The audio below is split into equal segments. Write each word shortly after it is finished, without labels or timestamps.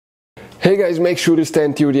Hey guys, make sure to stay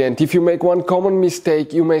until the end. If you make one common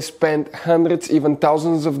mistake, you may spend hundreds, even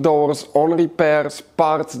thousands of dollars on repairs,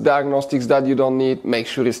 parts, diagnostics that you don't need. Make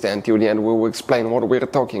sure to stay until the end. We will explain what we're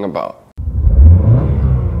talking about.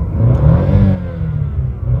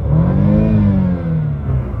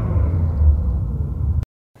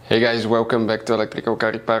 Hey guys, welcome back to Electrical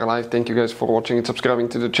Car Repair Live. Thank you guys for watching and subscribing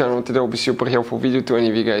to the channel. Today will be super helpful video to any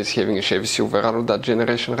of you guys having a Chevy Silverado, that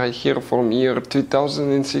generation right here from year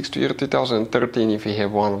 2006 to year 2013. If you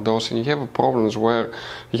have one of those and you have a problem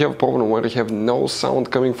where you have no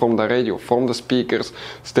sound coming from the radio, from the speakers,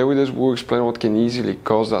 stay with us. We'll explain what can easily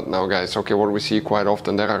cause that now, guys. Okay, what we see quite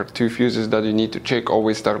often, there are two fuses that you need to check.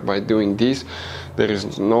 Always start by doing this. There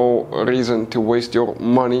is no reason to waste your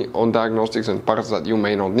money on diagnostics and parts that you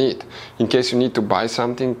may not need. In case you need to buy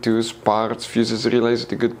something, tools, parts, fuses, relays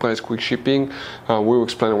at a good price, quick shipping, we'll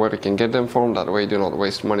explain where you can get them from. That way you do not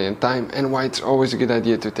waste money and time, and why it's always a good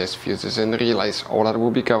idea to test fuses and relays. All that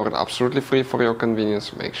will be covered absolutely free for your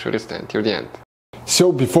convenience. Make sure to stay until the end.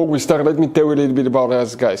 So before we start, let me tell you a little bit about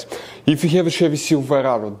us, guys. If you have a Chevy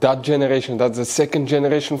Silverado, that generation, that's the second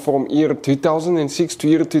generation from year 2006 to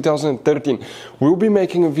year 2013, we'll be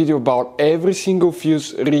making a video about every single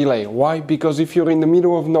fuse relay. Why? Because if you're in the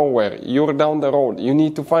middle of nowhere, you're down the road, you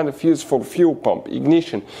need to find a fuse for fuel pump,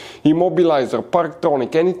 ignition, immobilizer,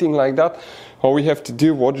 parktronic, anything like that, all we have to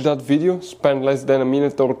do, watch that video, spend less than a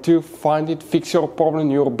minute or two, find it, fix your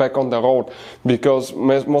problem, you're back on the road. Because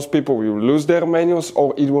most people will lose their manuals,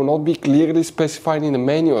 or it will not be clearly specified in the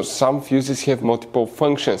manuals. Some fuses have multiple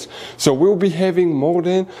functions. So we'll be having more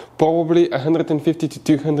than probably 150 to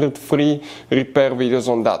 200 free repair videos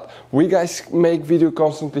on that. We guys make video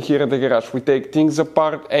constantly here at the garage. We take things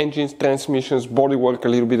apart, engines, transmissions, bodywork, a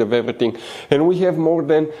little bit of everything. And we have more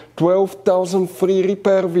than 12,000 free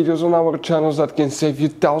repair videos on our channel that can save you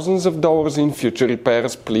thousands of dollars in future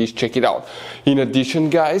repairs. Please check it out. In addition,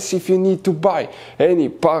 guys, if you need to buy any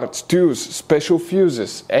parts, tools, special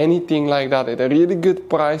fuses, anything like that at a really good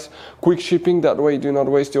price, quick shipping, that way you do not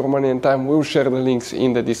waste your money and time, we'll share the links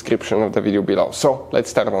in the description of the video below. So let's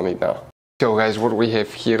start on it now. So guys, what we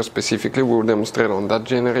have here specifically, we'll demonstrate on that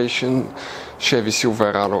generation Chevy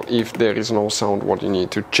Silverado. If there is no sound, what you need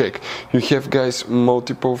to check. You have, guys,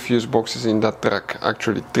 multiple fuse boxes in that truck,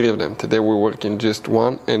 actually 3 of them. Today we work in just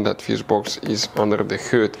one, and that fuse box is under the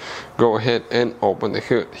hood. Go ahead and open the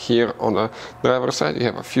hood. Here on the driver's side you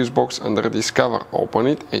have a fuse box under this cover. Open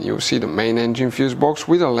it and you'll see the main engine fuse box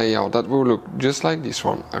with a layout that will look just like this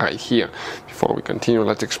one right here. Before we continue,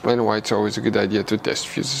 let's explain why it's always a good idea to test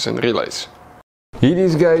fuses and relays. It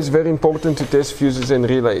is, guys, very important to test fuses and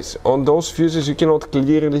relays. On those fuses you cannot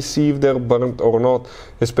clearly see if they're burnt or not,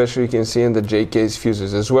 especially you can see in the J-case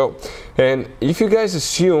fuses as well. And if you guys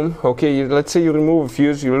assume, okay, let's say you remove a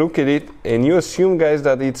fuse, you look at it and you assume, guys,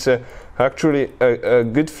 that it's actually a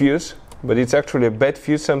good fuse, but it's actually a bad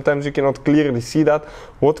fuse. Sometimes you cannot clearly see that.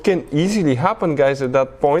 What can easily happen, guys, at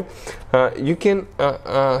that point, you can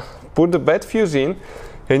put the bad fuse in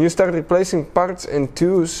and you start replacing parts and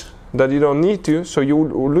tools that you don't need to, so you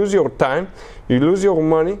lose your time, you lose your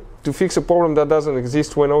money to fix a problem that doesn't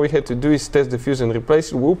exist, when all we had to do is test the fuse and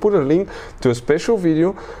replace it. We'll put a link to a special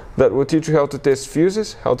video that will teach you how to test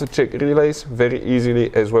fuses, how to check relays very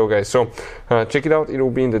easily as well, guys. So check it out, it will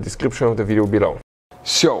be in the description of the video below.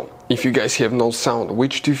 So, if you guys have no sound,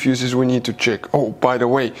 which two fuses we need to check? Oh, by the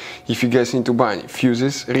way, if you guys need to buy any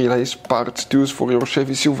fuses, relays, parts, tools for your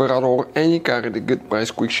Chevy Silverado or any car at a good price,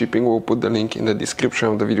 quick shipping, we'll put the link in the description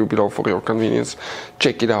of the video below for your convenience.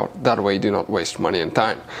 Check it out, that way you do not waste money and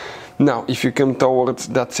time. Now, if you come towards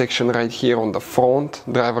that section right here on the front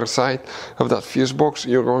driver's side of that fuse box,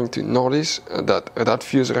 you're going to notice that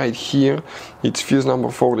fuse right here, it's fuse number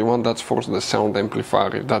 41, that's for the sound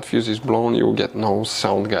amplifier. If that fuse is blown, you will get no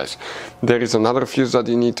sound, guys. There is another fuse that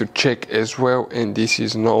you need to check as well, and this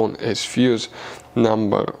is known as fuse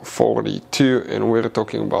number 42, and we're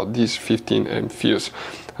talking about this 15 fuse.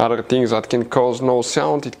 Other things that can cause no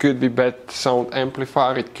sound, it could be bad sound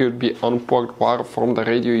amplifier, it could be unplugged wire from the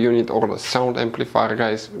radio unit or the sound amplifier,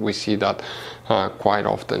 guys. We see that quite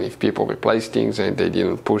often if people replace things and they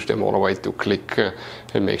didn't push them all the way to click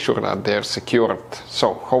and make sure that they're secured.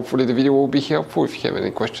 So hopefully the video will be helpful. If you have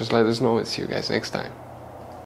any questions, let us know, and see you guys next time.